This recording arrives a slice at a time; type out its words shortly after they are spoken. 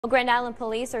Grand Island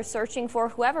police are searching for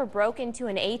whoever broke into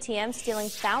an ATM, stealing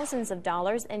thousands of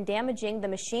dollars and damaging the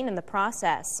machine in the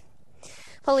process.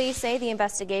 Police say the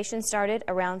investigation started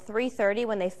around 3:30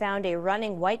 when they found a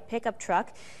running white pickup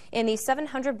truck in the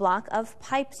 700 block of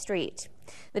Pipe Street.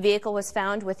 The vehicle was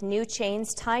found with new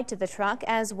chains tied to the truck,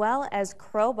 as well as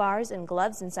crowbars and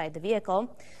gloves inside the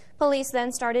vehicle. Police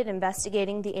then started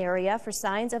investigating the area for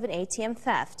signs of an ATM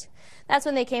theft. That's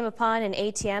when they came upon an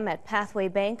ATM at Pathway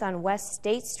Bank on West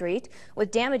State Street with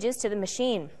damages to the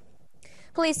machine.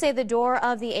 Police say the door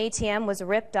of the ATM was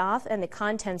ripped off and the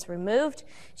contents removed.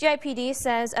 GIPD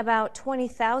says about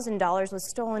 $20,000 was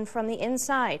stolen from the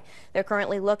inside. They're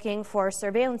currently looking for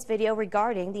surveillance video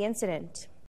regarding the incident.